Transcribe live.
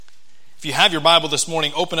If you have your Bible this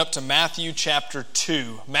morning, open up to Matthew chapter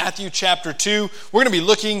 2. Matthew chapter 2, we're going to be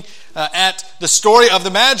looking at the story of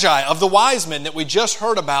the Magi, of the wise men that we just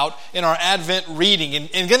heard about in our Advent reading,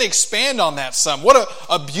 and going to expand on that some. What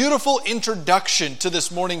a beautiful introduction to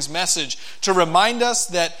this morning's message to remind us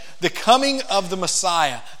that the coming of the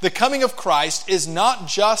Messiah, the coming of Christ, is not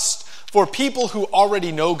just for people who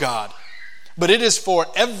already know God, but it is for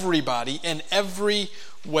everybody and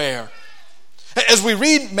everywhere. As we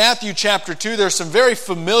read Matthew chapter 2, there's some very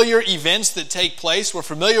familiar events that take place. We're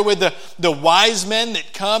familiar with the wise men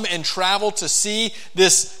that come and travel to see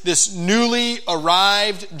this newly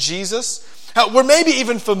arrived Jesus. We're maybe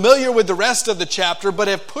even familiar with the rest of the chapter, but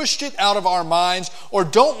have pushed it out of our minds or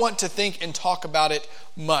don't want to think and talk about it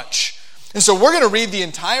much. And so we're going to read the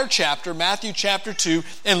entire chapter, Matthew chapter 2,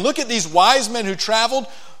 and look at these wise men who traveled,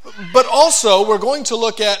 but also we're going to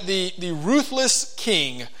look at the ruthless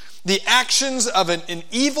king, the actions of an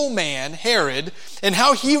evil man, Herod, and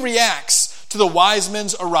how he reacts to the wise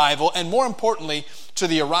men's arrival, and more importantly, to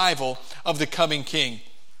the arrival of the coming king.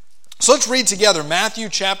 So let's read together Matthew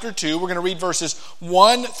chapter 2. We're going to read verses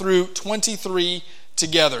 1 through 23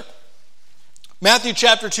 together. Matthew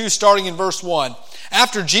chapter 2, starting in verse 1.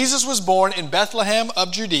 After Jesus was born in Bethlehem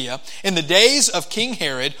of Judea, in the days of King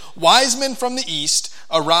Herod, wise men from the east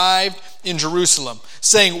arrived in Jerusalem,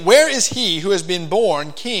 saying, "Where is he who has been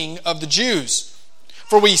born King of the Jews?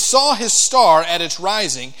 For we saw his star at its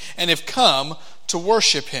rising and have come to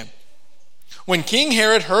worship him." When King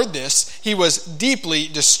Herod heard this, he was deeply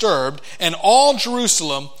disturbed, and all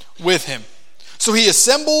Jerusalem with him. So he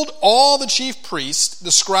assembled all the chief priests,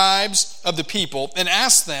 the scribes of the people, and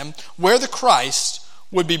asked them where the Christ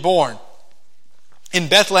would be born. "In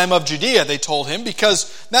Bethlehem of Judea," they told him, "because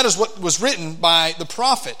that is what was written by the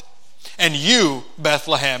prophet. And you,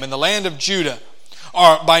 Bethlehem, in the land of Judah,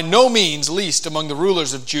 are by no means least among the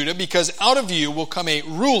rulers of Judah, because out of you will come a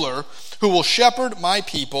ruler who will shepherd my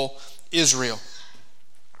people Israel."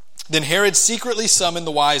 Then Herod secretly summoned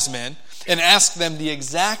the wise men and asked them the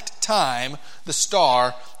exact time the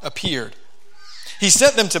star appeared. He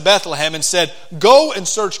sent them to Bethlehem and said, "Go and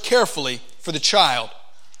search carefully for the child.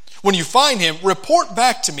 When you find him, report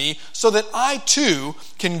back to me so that I too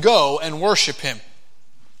can go and worship him."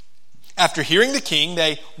 After hearing the king,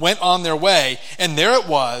 they went on their way, and there it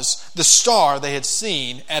was, the star they had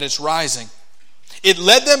seen at its rising. It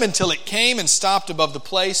led them until it came and stopped above the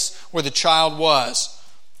place where the child was.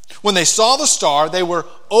 When they saw the star, they were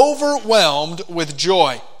overwhelmed with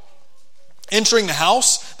joy. Entering the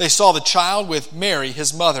house, they saw the child with Mary,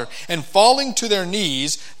 his mother, and falling to their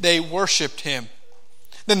knees, they worshipped him.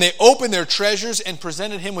 Then they opened their treasures and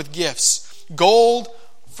presented him with gifts, gold,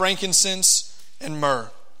 frankincense, and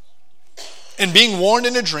myrrh. And being warned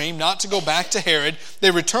in a dream not to go back to Herod,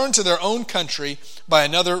 they returned to their own country by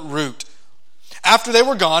another route. After they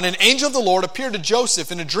were gone, an angel of the Lord appeared to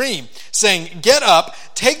Joseph in a dream, saying, "Get up,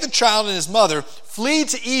 take the child and his mother, flee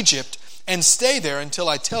to Egypt, and stay there until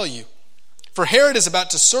I tell you. For Herod is about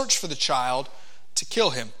to search for the child to kill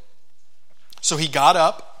him." So he got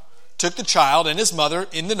up, took the child and his mother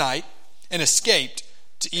in the night, and escaped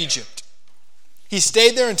to Egypt. He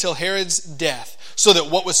stayed there until Herod's death, so that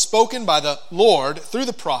what was spoken by the Lord through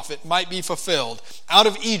the prophet might be fulfilled. "Out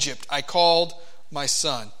of Egypt I called my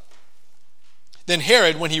son." Then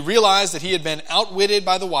Herod, when he realized that he had been outwitted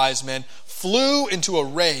by the wise men, flew into a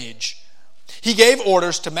rage. He gave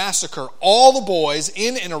orders to massacre all the boys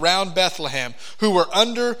in and around Bethlehem who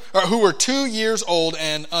were 2 years old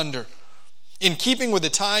and under, in keeping with the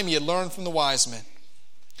time he had learned from the wise men.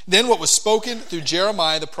 Then what was spoken through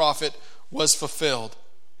Jeremiah the prophet was fulfilled.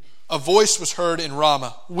 A voice was heard in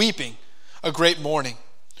Ramah, weeping, a great mourning,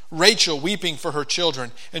 Rachel weeping for her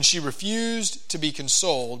children, and she refused to be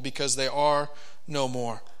consoled because they are no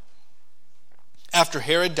more. After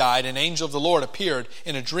Herod died, an angel of the Lord appeared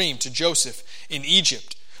in a dream to Joseph in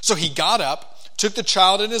Egypt. So he got up, took the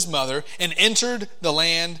child and his mother, and entered the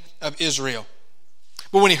land of Israel.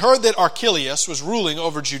 But when he heard that Archelaus was ruling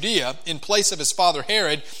over Judea in place of his father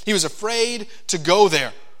Herod, he was afraid to go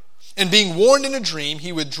there. And being warned in a dream,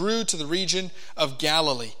 he withdrew to the region of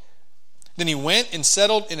Galilee. Then he went and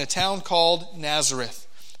settled in a town called Nazareth,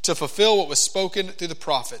 to fulfill what was spoken through the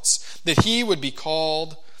prophets, that he would be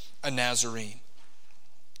called a Nazarene.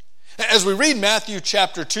 As we read Matthew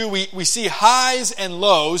chapter 2, we see highs and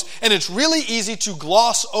lows, and it's really easy to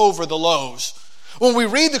gloss over the lows. When we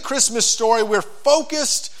read the Christmas story, we're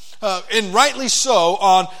focused, and rightly so,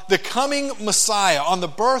 on the coming Messiah, on the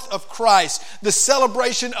birth of Christ, the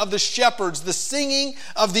celebration of the shepherds, the singing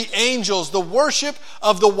of the angels, the worship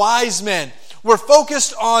of the wise men. We're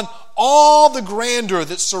focused on all the grandeur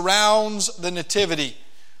that surrounds the nativity.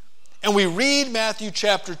 And we read Matthew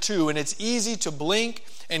chapter 2, and it's easy to blink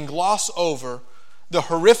and gloss over the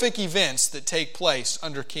horrific events that take place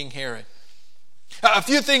under King Herod. A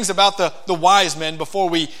few things about the wise men before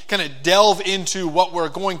we kind of delve into what we're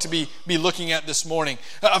going to be looking at this morning.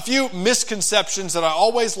 A few misconceptions that I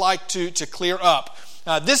always like to clear up.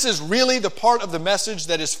 This is really the part of the message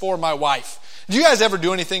that is for my wife. Do you guys ever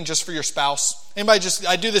do anything just for your spouse? Anybody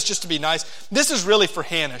I do this just to be nice. This is really for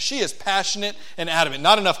Hannah. She is passionate and adamant.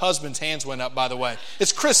 Not enough husbands' hands went up, by the way.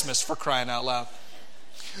 It's Christmas, for crying out loud.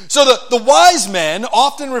 So the wise men,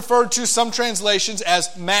 often referred to some translations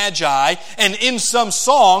as magi, and in some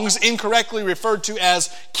songs incorrectly referred to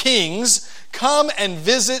as kings, come and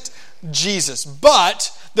visit Jesus.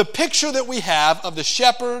 But the picture that we have of the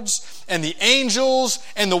shepherds and the angels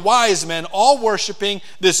and the wise men all worshiping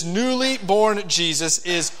this newly born Jesus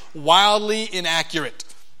is wildly inaccurate.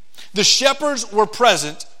 The shepherds were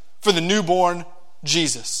present for the newborn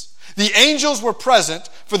Jesus. The angels were present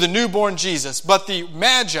for the newborn Jesus, but the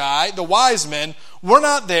magi, the wise men, were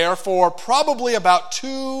not there for probably about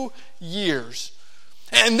 2 years.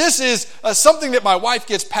 And this is something that my wife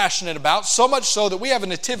gets passionate about, so much so that we have a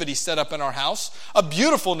nativity set up in our house, a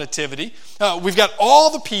beautiful nativity. We've got all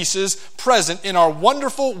the pieces present in our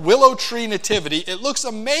wonderful willow tree nativity. It looks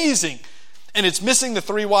amazing, and it's missing the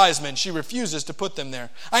 3 wise men. She refuses to put them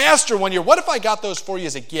there. I asked her one year, what if I got those for you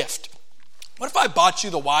as a gift? What if I bought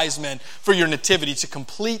you the wise men for your nativity to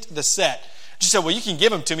complete the set? She said, well, you can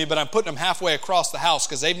give them to me, but I'm putting them halfway across the house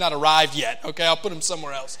because they've not arrived yet. Okay, I'll put them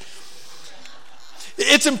somewhere else.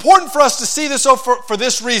 It's important for us to see this for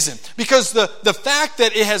this reason, because the fact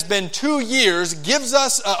that it has been 2 years gives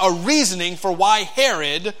us a reasoning for why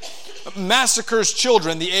Herod massacres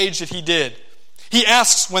children the age that he did. He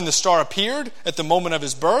asks when the star appeared at the moment of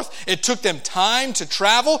his birth. It took them time to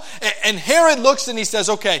travel. And Herod looks and he says,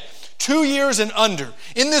 okay, 2 years and under.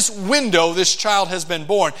 In this window, this child has been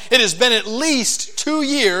born. It has been at least 2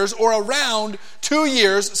 years or around 2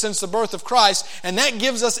 years since the birth of Christ. And that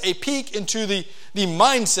gives us a peek into the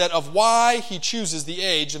mindset of why he chooses the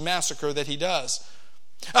age of massacre that he does.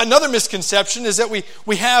 Another misconception is that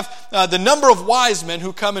we have the number of wise men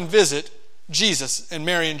who come and visit Jesus and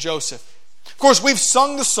Mary and Joseph. Of course, we've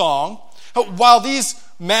sung the song. While these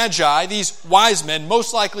magi, these wise men,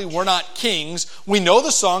 most likely were not kings, we know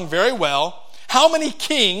the song very well. How many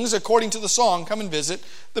kings, according to the song, come and visit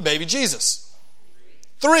the baby Jesus?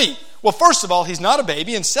 3. Well, first of all, he's not a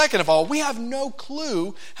baby. And second of all, we have no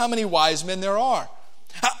clue how many wise men there are.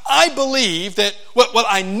 I believe that, well,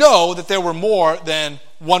 I know that there were more than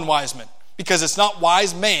one wise man. Because it's not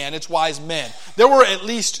wise man, it's wise men. There were at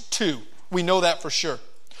least 2. We know that for sure.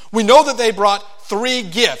 We know that they brought 3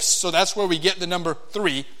 gifts, so that's where we get the number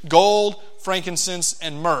 3, gold, frankincense,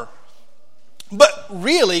 and myrrh. But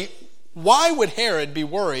really, why would Herod be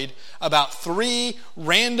worried about 3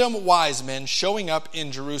 random wise men showing up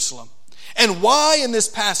in Jerusalem? And why in this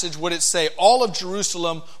passage would it say all of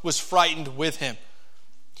Jerusalem was frightened with him?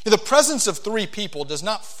 The presence of 3 people does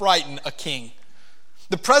not frighten a king.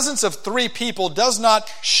 The presence of 3 people does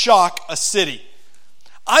not shock a city.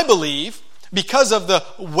 I believe because of the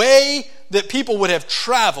way that people would have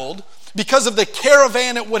traveled, because of the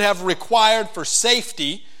caravan it would have required for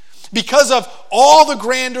safety, because of all the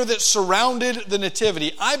grandeur that surrounded the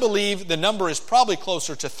nativity, I believe the number is probably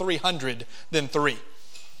closer to 300 than 3.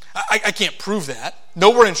 I can't prove that.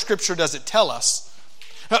 Nowhere in Scripture does it tell us.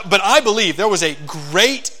 But I believe there was a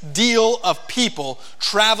great deal of people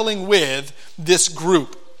traveling with this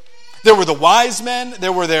group. There were the wise men,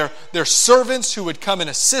 there were their servants who would come and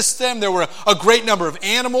assist them, there were a great number of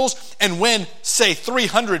animals, and when, say,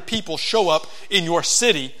 300 people show up in your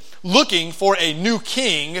city looking for a new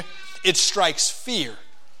king, it strikes fear.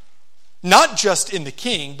 Not just in the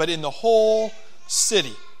king, but in the whole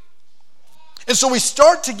city. And so we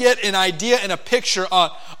start to get an idea and a picture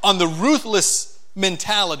on the ruthless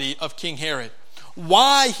mentality of King Herod.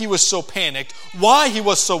 Why he was so panicked, why he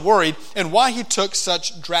was so worried, and why he took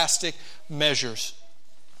such drastic measures.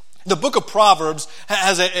 The book of Proverbs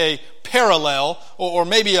has a parallel, or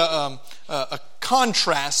maybe a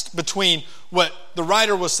contrast between what the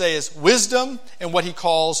writer will say is wisdom and what he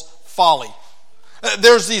calls folly.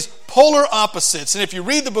 There's these polar opposites, and if you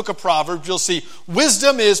read the book of Proverbs, you'll see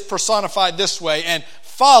wisdom is personified this way, and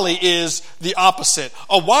folly is the opposite.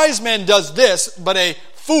 A wise man does this, but a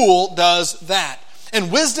fool does that.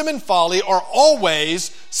 And wisdom and folly are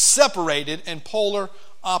always separated and polar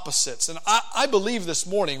opposites. And I believe this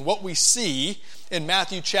morning what we see in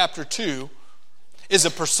Matthew chapter 2 is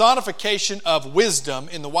a personification of wisdom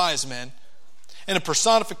in the wise men and a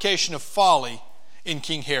personification of folly in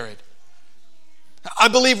King Herod. I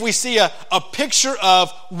believe we see a picture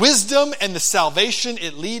of wisdom and the salvation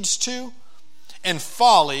it leads to, and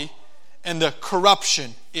folly and the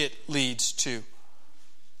corruption it leads to.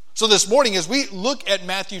 So this morning, as we look at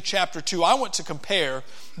Matthew chapter 2, I want to compare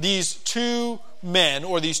these two men,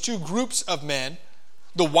 or these two groups of men,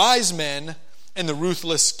 the wise men and the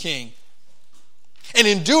ruthless king. And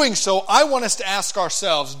in doing so, I want us to ask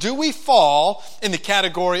ourselves, do we fall in the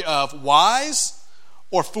category of wise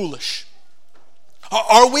or foolish?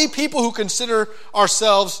 Are we people who consider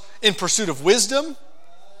ourselves in pursuit of wisdom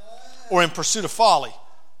or in pursuit of folly?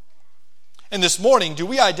 And this morning, do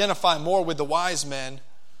we identify more with the wise men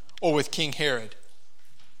or with King Herod?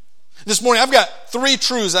 This morning, I've got three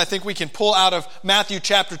truths I think we can pull out of Matthew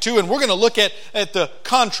chapter 2, and we're going to look at the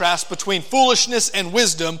contrast between foolishness and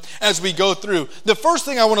wisdom as we go through. The first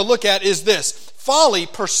thing I want to look at is this: folly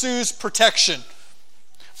pursues protection.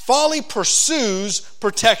 Folly pursues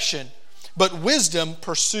protection, but wisdom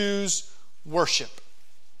pursues worship.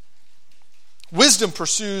 Wisdom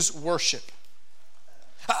pursues worship.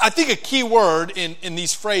 I think a key word in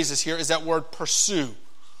these phrases here is that word pursue.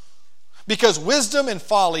 Because wisdom and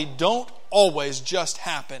folly don't always just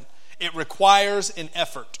happen. It requires an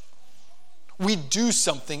effort. We do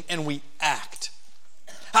something and we act.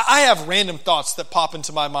 I have random thoughts that pop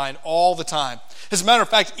into my mind all the time. As a matter of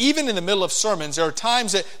fact, even in the middle of sermons, there are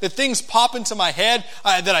times that things pop into my head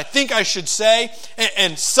that I think I should say.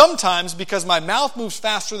 And sometimes, because my mouth moves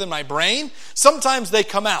faster than my brain, sometimes they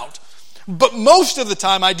come out. But most of the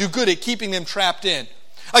time, I do good at keeping them trapped in.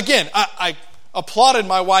 Again, I applauded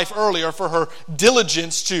my wife earlier for her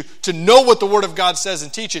diligence to know what the Word of God says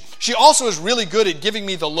and teach it. She also is really good at giving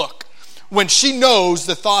me the look. When she knows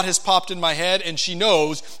the thought has popped in my head and she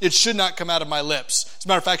knows it should not come out of my lips. As a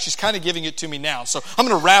matter of fact, she's kind of giving it to me now. So I'm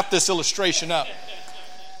going to wrap this illustration up.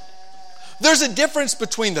 There's a difference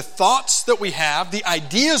between the thoughts that we have, the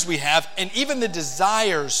ideas we have, and even the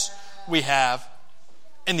desires we have,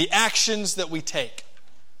 and the actions that we take.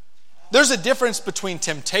 There's a difference between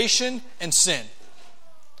temptation and sin.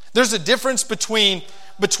 There's a difference between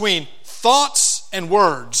thoughts and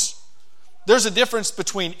words. There's a difference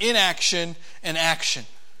between inaction and action.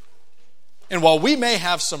 And while we may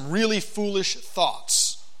have some really foolish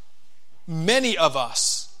thoughts, many of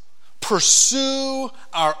us pursue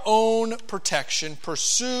our own protection,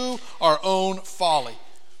 pursue our own folly.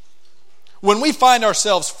 When we find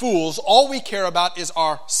ourselves fools, all we care about is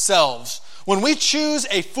ourselves. When we choose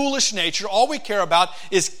a foolish nature, all we care about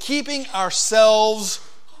is keeping ourselves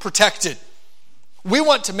protected. We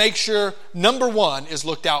want to make sure number one is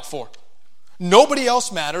looked out for. Nobody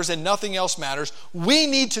else matters and nothing else matters. We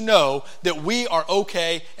need to know that we are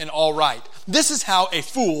okay and all right. This is how a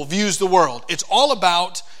fool views the world. It's all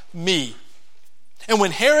about me. And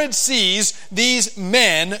when Herod sees these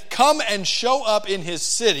men come and show up in his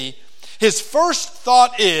city, his first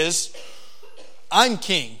thought is, I'm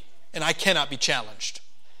king and I cannot be challenged.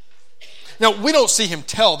 Now, we don't see him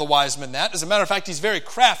tell the wise men that. As a matter of fact, he's very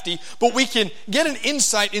crafty, but we can get an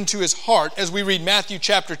insight into his heart as we read Matthew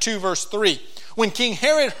chapter 2, verse 3. When King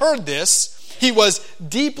Herod heard this, he was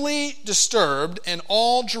deeply disturbed, and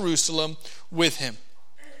all Jerusalem with him.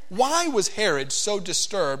 Why was Herod so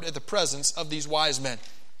disturbed at the presence of these wise men?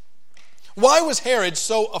 Why was Herod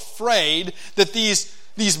so afraid that these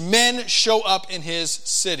men show up in his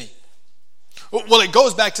city? Well, it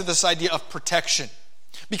goes back to this idea of protection.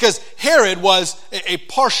 Because Herod was a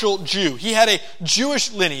partial Jew. He had a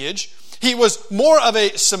Jewish lineage. He was more of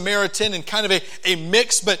a Samaritan and kind of a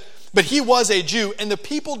mix, but he was a Jew. And the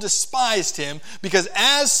people despised him because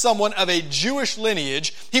as someone of a Jewish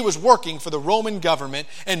lineage, he was working for the Roman government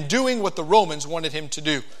and doing what the Romans wanted him to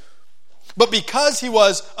do. But because he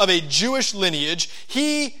was of a Jewish lineage,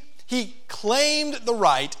 he claimed the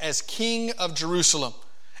right as king of Jerusalem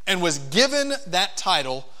and was given that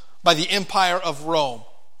title by the Empire of Rome.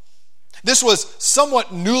 This was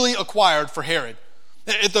somewhat newly acquired for Herod.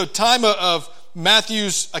 At the time of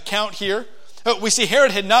Matthew's account here, we see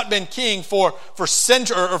Herod had not been king for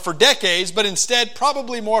decades, but instead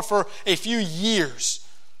probably more for a few years.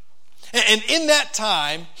 And in that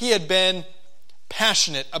time, he had been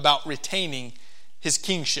passionate about retaining his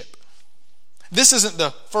kingship. This isn't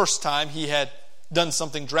the first time he had done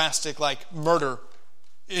something drastic like murder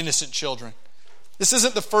innocent children. This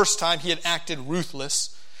isn't the first time he had acted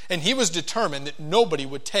ruthless, and he was determined that nobody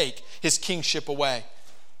would take his kingship away.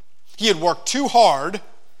 He had worked too hard.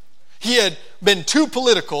 He had been too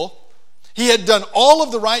political. He had done all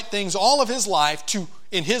of the right things all of his life to,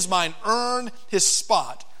 in his mind, earn his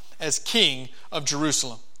spot as king of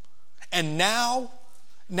Jerusalem. And now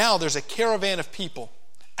there's a caravan of people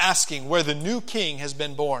asking where the new king has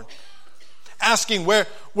been born. asking where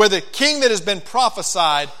the king that has been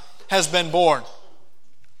prophesied has been born.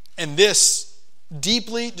 And this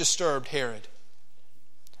deeply disturbed Herod.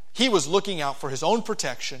 He was looking out for his own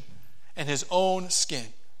protection and his own skin,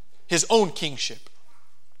 his own kingship.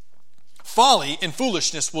 Folly and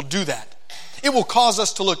foolishness will do that. It will cause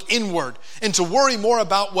us to look inward and to worry more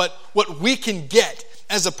about what we can get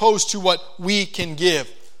as opposed to what we can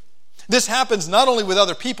give. This happens not only with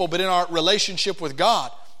other people, but in our relationship with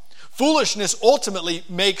God. Foolishness ultimately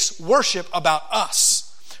makes worship about us.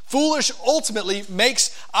 Foolish ultimately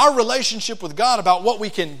makes our relationship with God about what we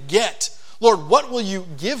can get. Lord, what will you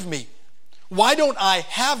give me? Why don't I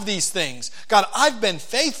have these things? God, I've been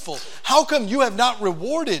faithful. How come you have not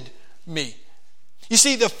rewarded me? You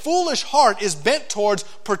see, the foolish heart is bent towards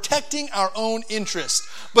protecting our own interest.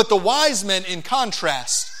 But the wise men, in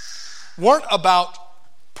contrast, weren't about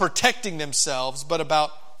protecting themselves, but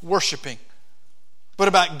about worshiping. But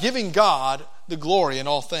about giving God the glory in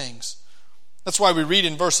all things. That's why we read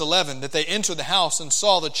in verse 11 that they entered the house and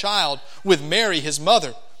saw the child with Mary, his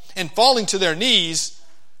mother, and falling to their knees,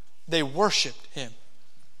 they worshiped him.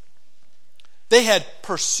 They had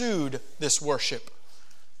pursued this worship.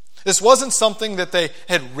 This wasn't something that they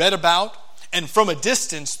had read about and from a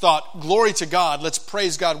distance thought, glory to God, let's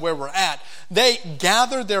praise God where we're at. They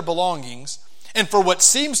gathered their belongings and for what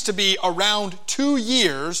seems to be around 2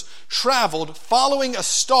 years, traveled following a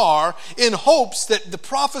star in hopes that the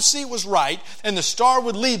prophecy was right and the star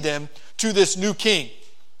would lead them to this new king.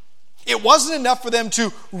 It wasn't enough for them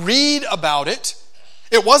to read about it.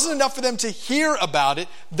 It wasn't enough for them to hear about it.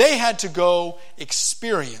 They had to go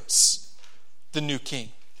experience the new king.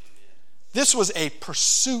 This was a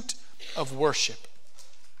pursuit of worship.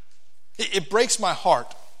 It breaks my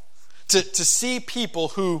heart to see people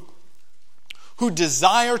who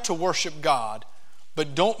desire to worship God,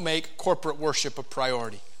 but don't make corporate worship a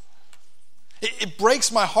priority. It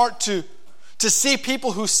breaks my heart to see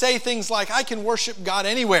people who say things like, I can worship God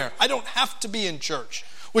anywhere. I don't have to be in church,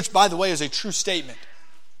 which, by the way, is a true statement,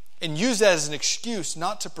 and use that as an excuse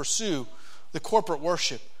not to pursue the corporate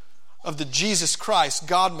worship of the Jesus Christ,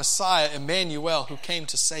 God Messiah, Emmanuel, who came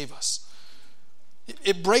to save us.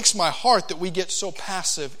 It breaks my heart that we get so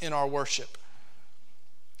passive in our worship.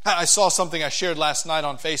 I saw something I shared last night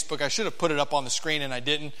on Facebook. I should have put it up on the screen and I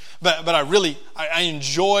didn't. But I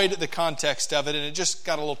enjoyed the context of it and it just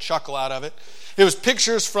got a little chuckle out of it. It was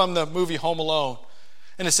pictures from the movie Home Alone.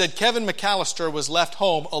 And it said Kevin McAllister was left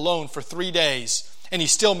home alone for 3 days and he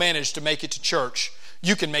still managed to make it to church.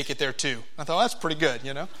 You can make it there too. I thought, that's pretty good,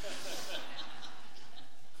 you know.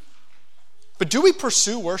 But do we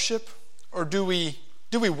pursue worship or do we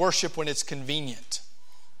worship when it's convenient?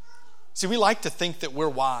 See, we like to think that we're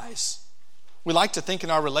wise. We like to think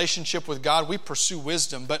in our relationship with God, we pursue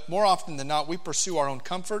wisdom, but more often than not, we pursue our own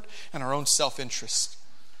comfort and our own self-interest.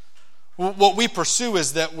 What we pursue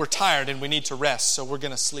is that we're tired and we need to rest, so we're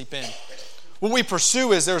going to sleep in. What we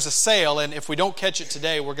pursue is there's a sale, and if we don't catch it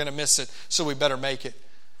today, we're going to miss it, so we better make it.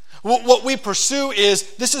 What we pursue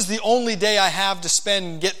is, this is the only day I have to spend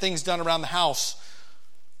and get things done around the house.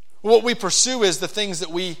 What we pursue is the things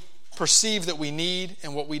that we perceive that we need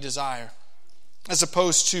and what we desire, as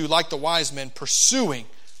opposed to, like the wise men, pursuing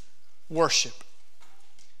worship.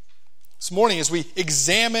 This morning, as we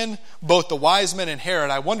examine both the wise men and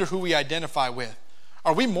Herod, I wonder who we identify with.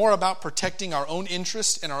 Are we more about protecting our own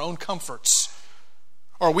interests and our own comforts?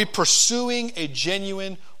 Or are we pursuing a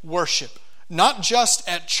genuine worship, not just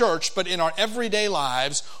at church, but in our everyday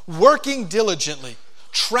lives, working diligently,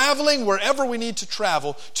 traveling wherever we need to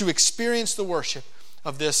travel to experience the worship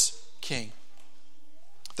of this King?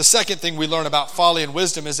 The second thing we learn about folly and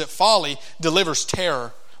wisdom is that folly delivers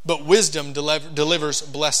terror, but wisdom delivers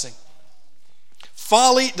blessing.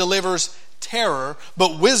 Folly delivers terror,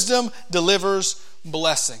 but wisdom delivers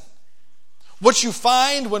blessing. What you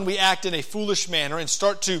find when we act in a foolish manner and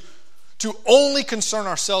start to only concern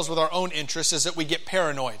ourselves with our own interests is that we get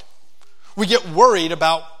paranoid. We get worried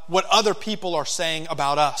about what other people are saying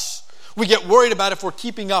about us. We get worried about if we're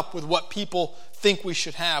keeping up with what people think we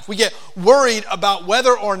should have. We get worried about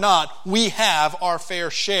whether or not we have our fair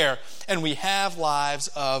share, and we have lives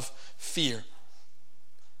of fear.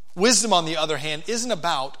 Wisdom, on the other hand, isn't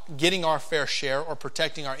about getting our fair share or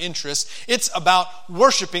protecting our interests. It's about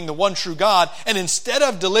worshiping the one true God, and instead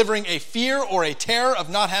of delivering a fear or a terror of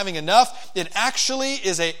not having enough, it actually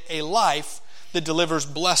is a life that delivers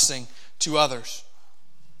blessing to others.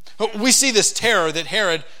 We see this terror that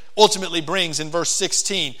Herod ultimately brings in verse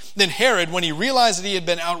 16. Then Herod, when he realized that he had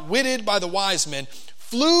been outwitted by the wise men,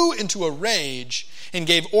 flew into a rage and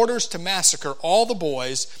gave orders to massacre all the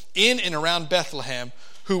boys in and around Bethlehem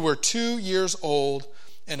who were 2 years old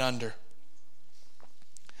and under.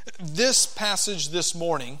 This passage this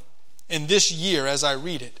morning and this year as I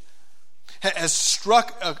read it has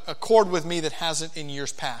struck a chord with me that hasn't in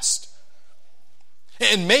years past.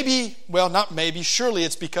 And maybe, well, not maybe, surely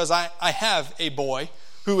it's because I have a boy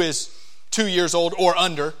who is 2 years old or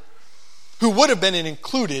under who would have been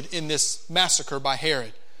included in this massacre by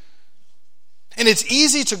Herod. And it's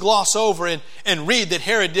easy to gloss over and read that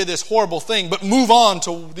Herod did this horrible thing, but move on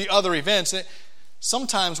to the other events.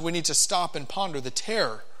 Sometimes we need to stop and ponder the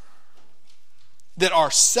terror that our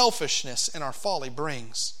selfishness and our folly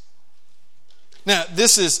brings. Now,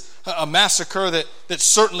 this is a massacre that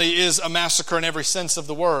certainly is a massacre in every sense of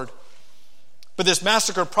the word. But this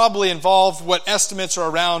massacre probably involved what estimates are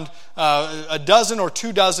around a dozen or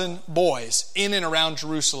 24 boys in and around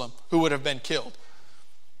Jerusalem who would have been killed.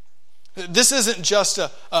 This isn't just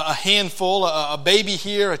a handful, a baby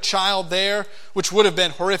here, a child there, which would have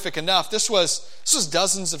been horrific enough. This was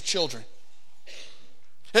dozens of children.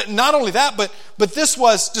 Not only that, but this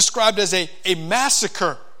was described as a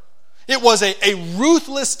massacre. It was a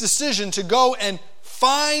ruthless decision to go and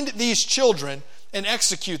find these children and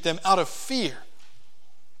execute them out of fear.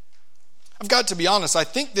 I've got to be honest, I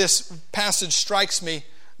think this passage strikes me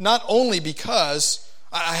not only because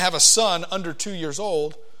I have a son under 2 years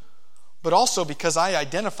old, but also because I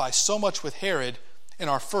identify so much with Herod in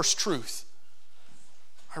our first truth.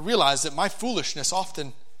 I realize that my foolishness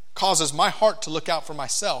often causes my heart to look out for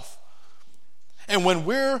myself. And when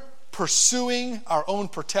we're pursuing our own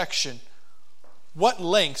protection, what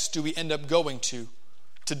lengths do we end up going to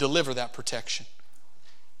deliver that protection?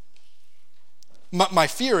 My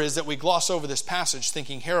fear is that we gloss over this passage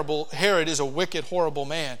thinking Herod is a wicked, horrible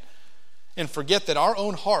man and forget that our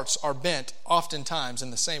own hearts are bent oftentimes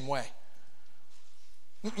in the same way.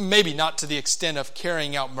 Maybe not to the extent of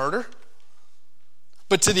carrying out murder,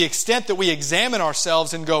 but to the extent that we examine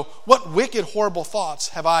ourselves and go, what wicked, horrible thoughts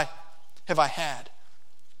have I had?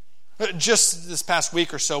 Just this past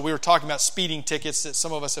week or so, we were talking about speeding tickets that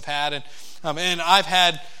some of us have had, and I've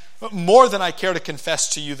had more than I care to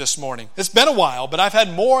confess to you this morning. It's been a while, but I've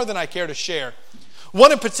had more than I care to share.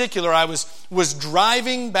 One in particular, I was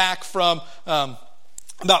driving back from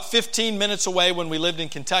about 15 minutes away when we lived in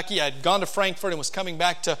Kentucky. I'd gone to Frankfort and was coming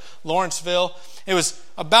back to Lawrenceville. It was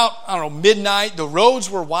about, midnight. The roads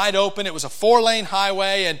were wide open. It was a 4-lane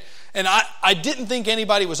highway, and I didn't think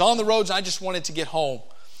anybody was on the roads. I just wanted to get home.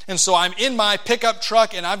 And so I'm in my pickup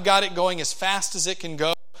truck, and I've got it going as fast as it can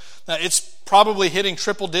go. It's probably hitting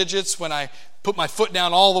triple digits when I put my foot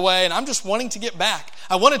down all the way, and I'm just wanting to get back.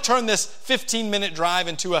 I want to turn this 15-minute drive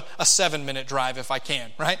into a 7-minute drive if I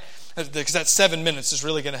can, right? Because that 7 minutes is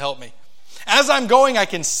really going to help me. As I'm going, I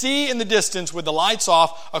can see in the distance with the lights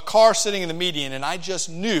off a car sitting in the median, and I just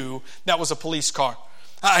knew that was a police car.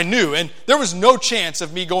 I knew, and there was no chance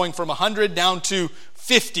of me going from 100 down to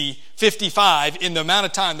 50, 55 in the amount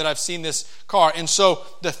of time that I've seen this car. And so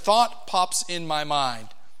the thought pops in my mind,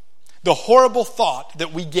 the horrible thought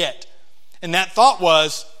that we get. And that thought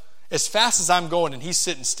was, as fast as I'm going and he's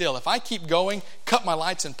sitting still, if I keep going, cut my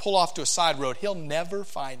lights and pull off to a side road, he'll never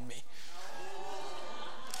find me.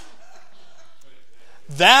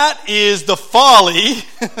 That is the folly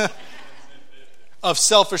of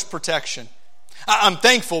selfish protection. I'm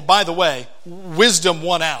thankful, by the way, wisdom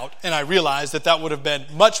won out, and I realized that would have been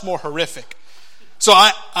much more horrific. So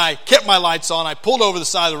I kept my lights on, I pulled over the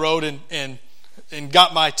side of the road and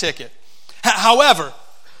got my ticket. However,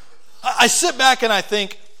 I sit back and I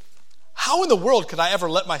think, how in the world could I ever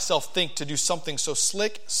let myself think to do something so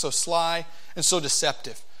slick, so sly, and so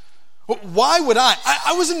deceptive? Why would I?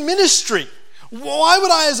 I was in ministry. Why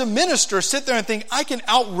would I as a minister sit there and think I can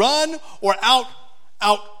outrun or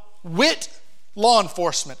outwit law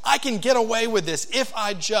enforcement? I can get away with this if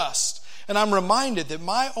I just. And I'm reminded that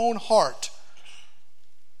my own heart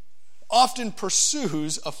often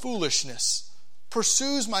pursues a foolishness,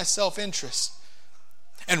 pursues my self-interest,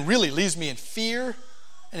 and really leaves me in fear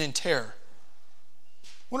and in terror. I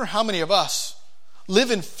wonder how many of us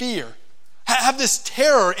live in fear, have this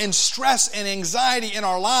terror and stress and anxiety in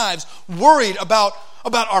our lives, worried about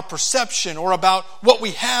our perception or about what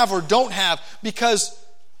we have or don't have, because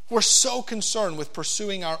we're so concerned with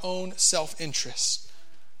pursuing our own self-interest.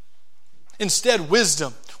 Instead,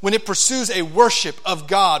 wisdom, when it pursues a worship of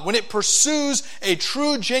God, when it pursues a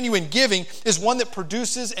true, genuine giving, is one that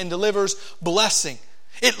produces and delivers blessing.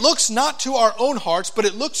 It looks not to our own hearts, but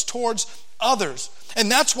it looks towards others.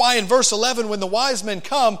 And that's why in verse 11, when the wise men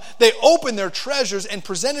come, they opened their treasures and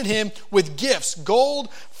presented him with gifts,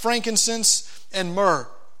 gold, frankincense, and myrrh.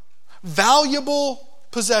 Valuable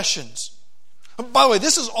possessions. By the way,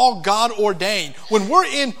 this is all God ordained. When we're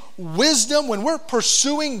in wisdom, when we're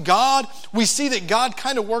pursuing God, we see that God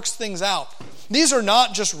kind of works things out. These are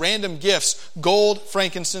not just random gifts, gold,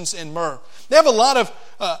 frankincense, and myrrh. They have a lot of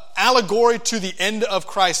allegory to the end of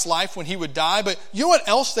Christ's life when he would die, but you know what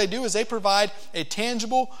else they do is they provide a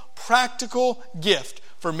tangible, practical gift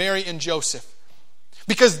for Mary and Joseph.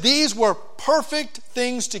 Because these were perfect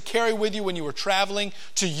things to carry with you when you were traveling,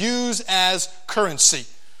 to use as currency.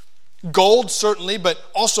 Gold, certainly, but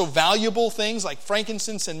also valuable things like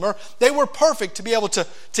frankincense and myrrh. They were perfect to be able to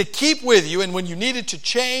keep with you, and when you needed to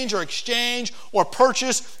change or exchange or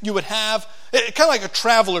purchase, you would have, kind of like a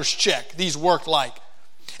traveler's check, these worked like.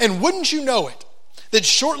 And wouldn't you know it, that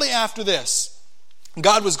shortly after this,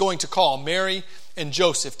 God was going to call Mary and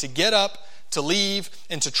Joseph to get up, to leave,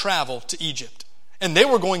 and to travel to Egypt. And they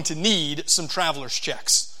were going to need some traveler's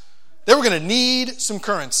checks. They were going to need some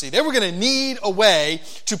currency. They were going to need a way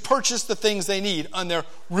to purchase the things they need on their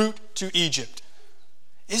route to Egypt.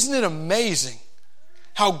 Isn't it amazing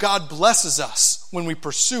how God blesses us when we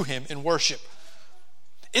pursue Him in worship?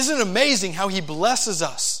 Isn't it amazing how He blesses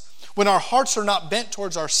us when our hearts are not bent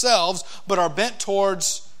towards ourselves, but are bent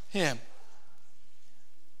towards Him?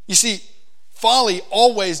 You see, folly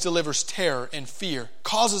always delivers terror and fear,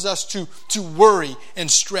 causes us to worry and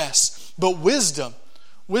stress. But wisdom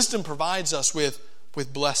provides us with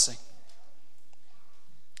blessing.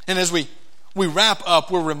 And as we wrap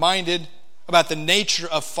up, we're reminded about the nature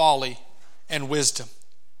of folly and wisdom.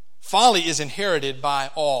 Folly is inherited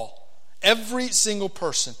by all. Every single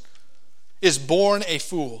person is born a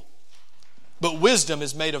fool, but wisdom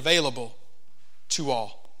is made available to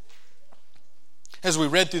all. As we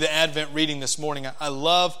read through the Advent reading this morning, I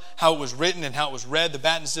love how it was written and how it was read. The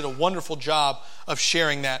Battens did a wonderful job of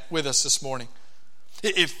sharing that with us this morning.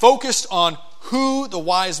 It focused on who the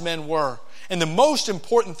wise men were. And the most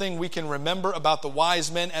important thing we can remember about the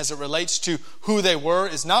wise men as it relates to who they were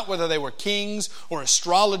is not whether they were kings or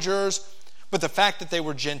astrologers, but the fact that they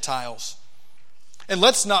were Gentiles. And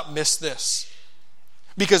let's not miss this,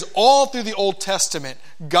 because all through the Old Testament,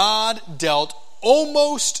 God dealt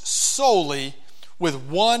almost solely with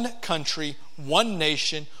one country, one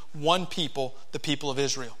nation, one people, the people of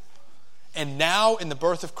Israel. And now in the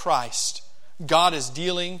birth of Christ, God is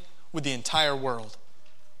dealing with the entire world.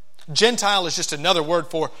 Gentile is just another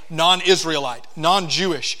word for non-Israelite,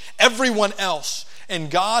 non-Jewish, everyone else.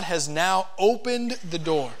 And God has now opened the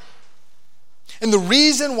door. And the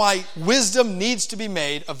reason why wisdom needs to be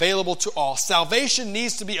made available to all, salvation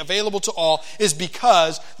needs to be available to all, is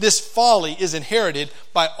because this folly is inherited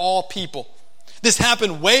by all people. This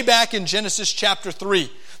happened way back in Genesis chapter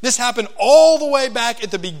 3. This happened all the way back at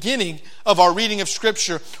the beginning of our reading of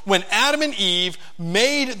Scripture when Adam and Eve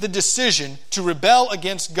made the decision to rebel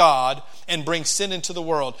against God and bring sin into the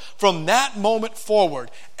world. From that moment forward,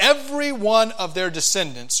 every one of their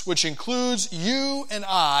descendants, which includes you and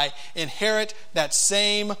I, inherit that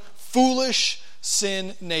same foolish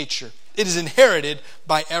sin nature. It is inherited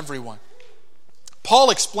by everyone.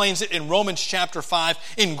 Paul explains it in Romans chapter 5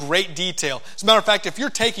 in great detail. As a matter of fact, if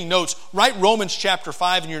you're taking notes, write Romans chapter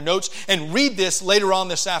 5 in your notes and read this later on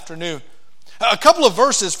this afternoon. A couple of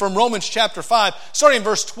verses from Romans chapter 5, starting in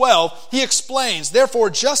verse 12, he explains,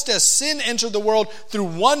 "Therefore, just as sin entered the world through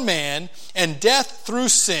one man, and death through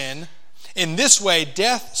sin, in this way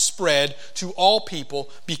death spread to all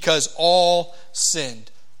people because all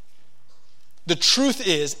sinned." The truth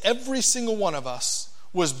is, every single one of us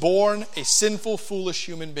was born a sinful, foolish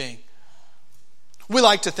human being. We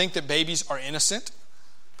like to think that babies are innocent.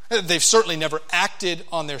 They've certainly never acted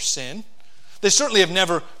on their sin. They certainly have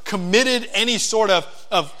never committed any sort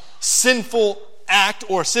of sinful act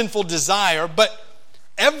or sinful desire, but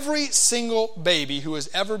every single baby who has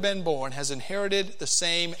ever been born has inherited the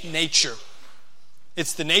same nature.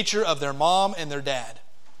 It's the nature of their mom and their dad,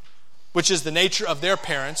 which is the nature of their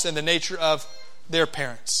parents and the nature of their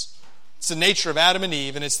parents. It's the nature of Adam and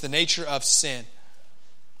Eve, and it's the nature of sin.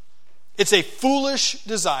 It's a foolish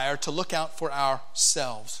desire to look out for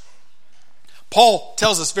ourselves. Paul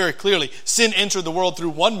tells us very clearly, sin entered the world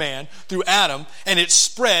through one man, through Adam, and it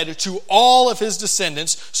spread to all of his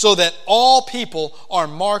descendants, so that all people are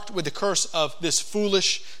marked with the curse of this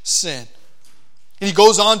foolish sin. And he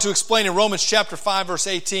goes on to explain in Romans chapter 5, verse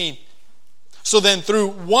 18, "So then through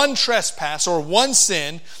one trespass or one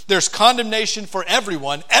sin, there's condemnation for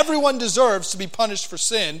everyone. Everyone deserves to be punished for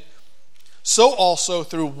sin. So also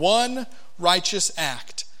through one righteous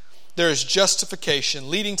act, there is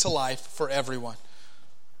justification leading to life for everyone."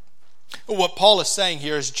 What Paul is saying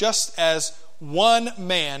here is, just as one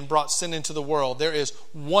man brought sin into the world, there is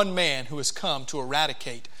one man who has come to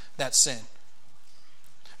eradicate that sin.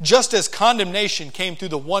 Just as condemnation came through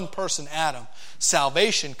the one person, Adam,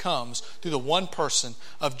 salvation comes through the one person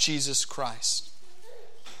of Jesus Christ.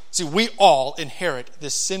 See, we all inherit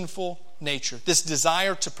this sinful nature, this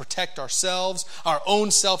desire to protect ourselves, our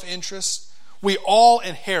own self-interest. We all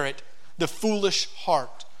inherit the foolish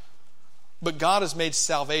heart. But God has made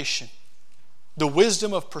salvation, the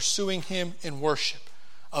wisdom of pursuing Him in worship,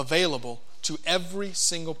 available to every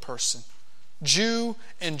single person, Jew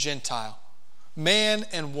and Gentile, man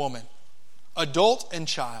and woman, adult and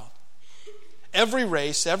child, every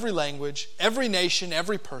race, every language, every nation,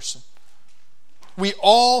 every person. We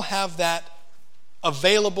all have that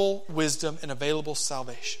available wisdom and available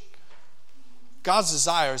salvation. God's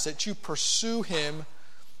desire is that you pursue Him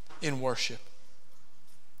in worship.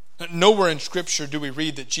 Nowhere in Scripture do we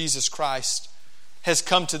read that Jesus Christ has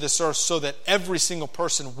come to this earth so that every single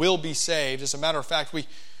person will be saved. As a matter of fact,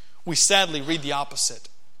 we sadly read the opposite.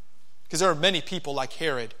 Because there are many people like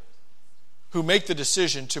Herod who make the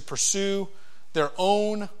decision to pursue their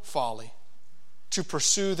own folly, to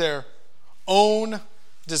pursue their own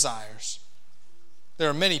desires. There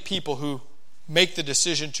are many people who make the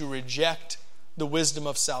decision to reject the wisdom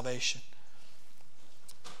of salvation.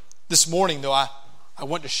 This morning, though, I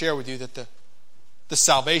want to share with you that the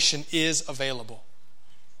salvation is available.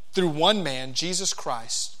 Through one man, Jesus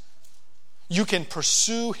Christ, you can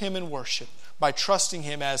pursue Him in worship by trusting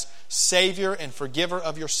Him as Savior and forgiver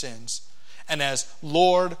of your sins and as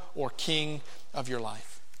Lord or King of your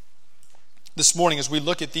life. This morning, as we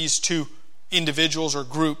look at these two individuals or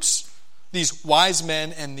groups, these wise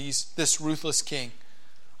men and this ruthless king,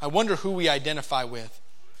 I wonder who we identify with.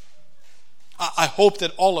 I hope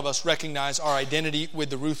that all of us recognize our identity with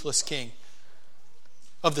the ruthless king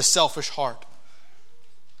of the selfish heart.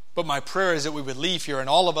 But my prayer is that we would leave here and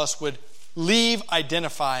all of us would leave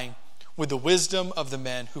identifying with the wisdom of the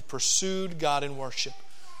men who pursued God in worship,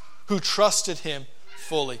 who trusted Him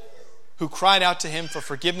fully, who cried out to Him for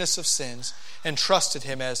forgiveness of sins and trusted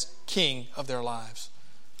Him as King of their lives.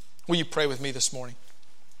 Will you pray with me this morning?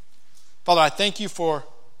 Father, I thank You for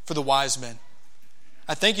the wise men.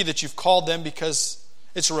 I thank You that You've called them because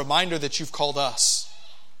it's a reminder that You've called us.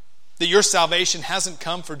 That Your salvation hasn't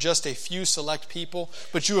come for just a few select people,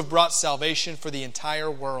 but You have brought salvation for the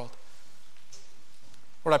entire world.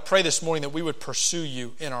 Lord, I pray this morning that we would pursue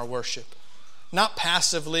You in our worship. Not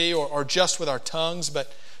passively or just with our tongues,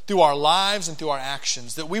 but through our lives and through our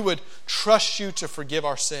actions. That we would trust You to forgive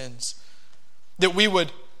our sins. That we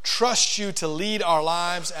would trust You to lead our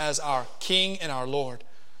lives as our King and our Lord.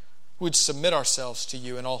 We'd submit ourselves to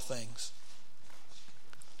You in all things.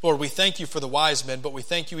 Lord, we thank You for the wise men, but we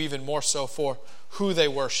thank You even more so for who they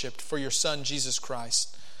worshiped, for Your Son, Jesus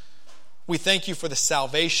Christ. We thank You for the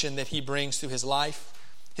salvation that He brings through His life,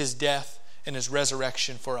 His death, and His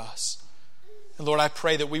resurrection for us. And Lord, I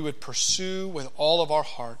pray that we would pursue with all of our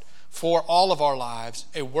heart, for all of our lives,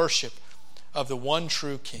 a worship of the one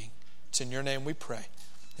true King. It's in Your name we pray.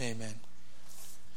 Amen.